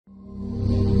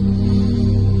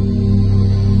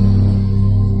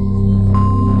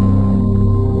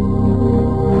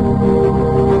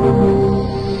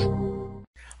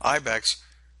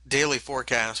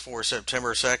forecast for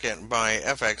September 2nd by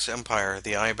FX Empire.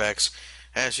 The IBEX,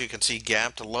 as you can see,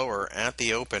 gapped lower at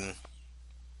the open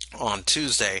on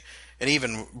Tuesday and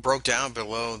even broke down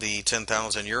below the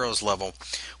 10,000 euros level.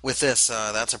 With this,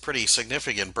 that's a pretty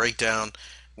significant breakdown.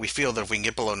 We feel that if we can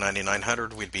get below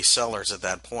 9,900, we'd be sellers at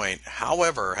that point.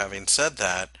 However, having said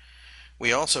that,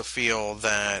 we also feel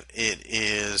that it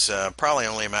is probably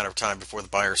only a matter of time before the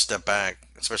buyers step back,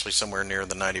 especially somewhere near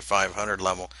the 9,500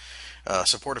 level.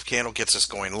 Supportive candle gets us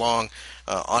going long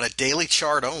on a daily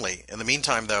chart only. In the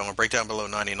meantime, though, a breakdown below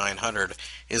 9,900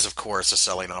 is, of course, a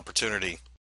selling opportunity.